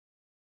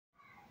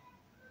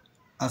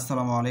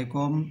আসসালামু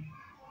আলাইকুম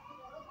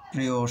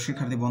প্রিয়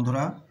শিক্ষার্থী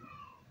বন্ধুরা,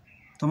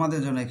 তোমাদের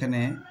জন্য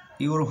এখানে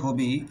ইওর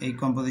হবি এই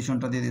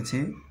কম্পোজিশনটা দিয়ে দিচ্ছি।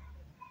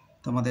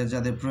 তোমাদের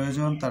যাদের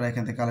প্রয়োজন তারা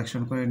এখান থেকে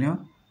কালেকশন করে নিও।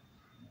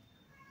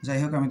 যাই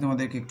হোক, আমি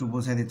তোমাদেরকে একটু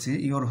বোঝাই দিচ্ছি।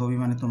 ইওর হবি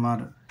মানে তোমার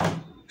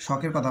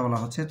শখের কথা বলা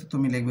হচ্ছে, তো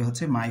তুমি লিখবে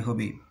হচ্ছে মাই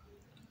হবি।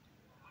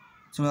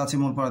 চলে যাচ্ছি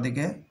মূল পড়ার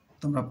দিকে।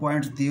 তোমরা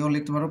পয়েন্টস দিয়েও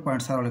লিখতে পারো,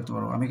 পয়েন্টস ছাড়াও লিখতে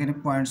পারো। আমি এখানে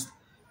পয়েন্টস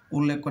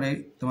উল্লেখ করে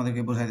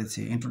তোমাদেরকে বোঝাই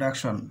দিচ্ছি।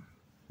 ইন্ট্রোডাকশন,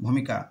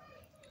 ভূমিকা।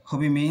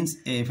 হবি means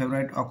a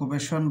favourite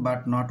occupation but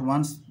not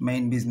once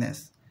main business.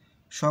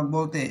 শখ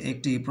বলতে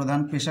একটি প্রধান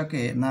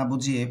পেশাকে না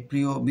বুঝিয়ে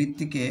প্রিয়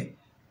বৃত্তিকে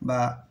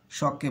বা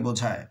শখকে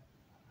বোঝায়।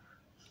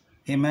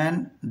 A man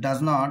does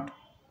not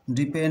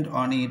depend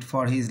on it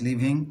for his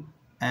living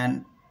and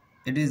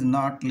it is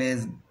not less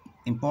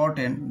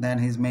important than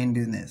his main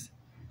business.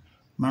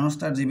 মানুষ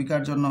তার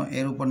জীবিকার জন্য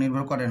এর উপর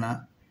নির্ভর করে না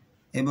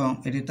এবং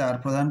এটি তার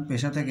প্রধান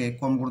পেশা থেকে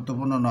কম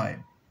গুরুত্বপূর্ণ নয়।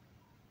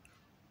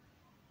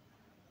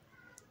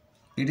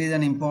 It is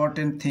an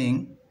important thing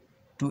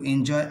to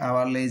enjoy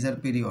our leisure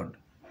period.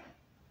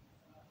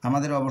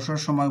 আমাদের অবসর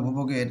সময়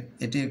উপভোগের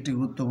এটি একটি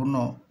গুরুত্বপূর্ণ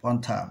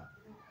পন্থা।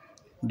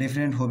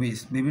 ডিফারেন্ট হবিস,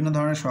 বিভিন্ন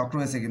ধরনের শখ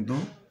রয়েছে কিন্তু।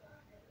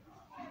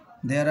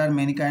 There are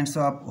many kinds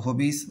of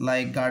hobbies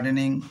like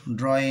gardening,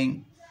 drawing,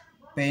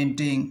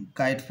 painting,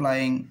 kite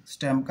flying,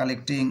 stamp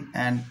collecting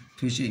and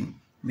fishing.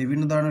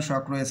 বিভিন্ন ধরনের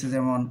শখ রয়েছে,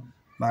 যেমন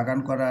বাগান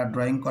করা,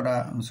 ড্রয়িং করা,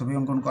 ছবি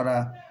অঙ্কন করা,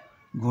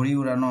 ঘুড়ি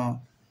উড়ানো,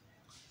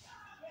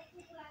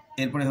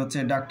 এরপরে হচ্ছে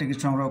ডাক টিকিট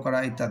সংগ্রহ করা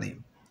ইত্যাদি।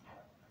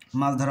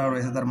 মাছ ধরাও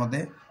রয়েছে তার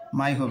মধ্যে।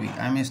 মাই হবি,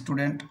 I M a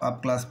student of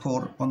class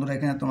 4। বন্ধুরা,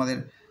 এখানে তোমাদের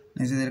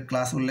নিজেদের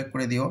ক্লাস উল্লেখ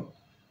করে দিও।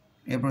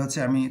 এরপর হচ্ছে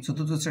আমি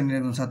চতুর্থ শ্রেণীর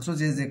একজন ছাত্র,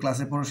 যে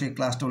ক্লাসে পড়ো সেই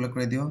ক্লাসটা উল্লেখ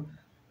করে দিও।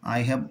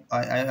 আই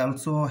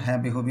অলসো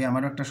হ্যাভ এ হবি,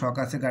 আমারও একটা শখ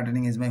আছে।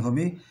 গার্ডেনিং ইজ মাই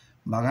হবি,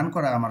 বাগান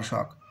করা আমার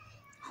শখ।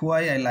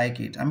 হোয়াই আই লাইক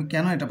ইট, আমি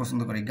কেন এটা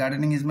পছন্দ করি।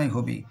 গার্ডেনিং ইজ মাই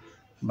হবি,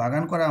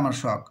 বাগান করা আমার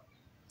শখ।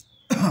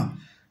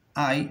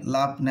 আই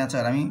লাভ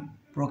নেচার, আমি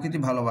প্রকৃতি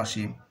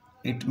ভালোবাসি।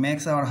 It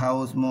makes our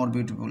house more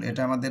beautiful,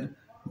 এটা আমাদের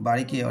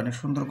বাড়িকে অনেক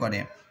সুন্দর করে।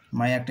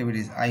 মাই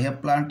activities, I have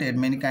planted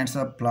many kinds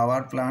of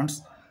flower plants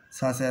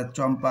such as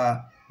চম্পা,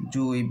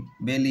 জুই,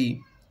 বেলি,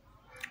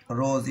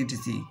 রোজ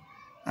ইটিসি।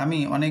 আমি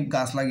অনেক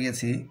গাছ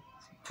লাগিয়েছি,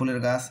 ফুলের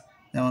গাছ,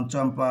 যেমন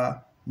চম্পা,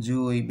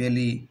 জুই,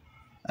 বেলি,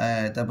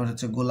 তারপর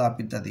হচ্ছে গোলাপ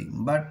ইত্যাদি।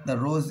 But the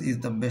rose is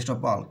the best of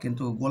all,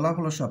 কিন্তু গোলাপ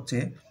হলো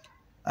সবচেয়ে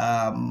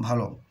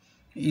ভালো।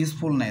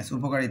 ইউজফুলনেস,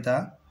 উপকারিতা।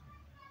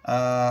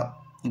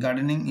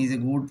 Gardening is a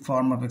good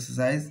form of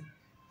exercise,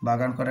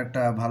 বাগান করা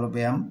একটা ভালো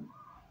ব্যায়াম।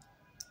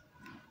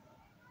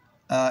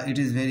 It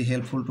is very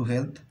helpful to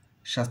health,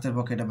 স্বাস্থ্যের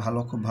পক্ষে এটা ভালো,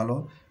 খুব ভালো।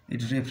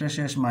 ইট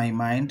রিফ্রেশেস my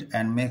mind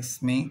and makes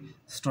me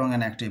strong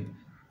and active,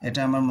 এটা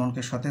আমার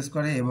মনকে সতেজ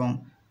করে এবং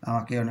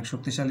আমাকে অনেক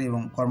শক্তিশালী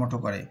এবং কর্মঠ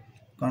করে।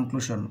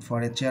 Conclusion, for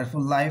a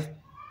cheerful life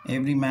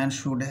every man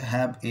should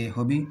have a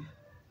হবি।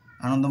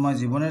 আনন্দময়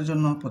জীবনের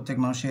জন্য প্রত্যেক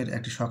মানুষের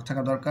একটি শখ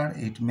থাকা দরকার।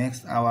 It makes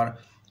our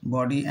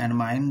body and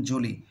mind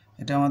Jolly,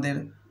 এটা আমাদের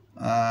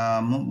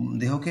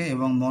দেহকে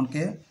এবং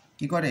মনকে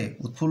কী করে,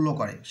 উৎফুল্ল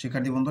করে।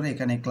 শিক্ষার্থী বন্ধুরা,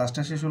 এখানে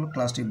ক্লাসটা শেষ হলো।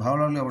 ক্লাসটি ভালো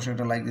লাগলে অবশ্যই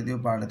একটা লাইক দিয়ে দিও,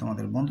 পারলে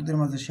তোমাদের বন্ধুদের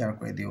মাঝে শেয়ার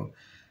করে দিও।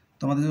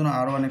 তোমাদের জন্য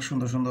আরও অনেক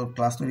সুন্দর সুন্দর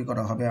ক্লাস তৈরি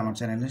করা হবে আমার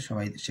চ্যানেলে,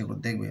 সবাই সেগুলো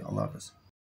দেখবে। আল্লাহ হাফেজ।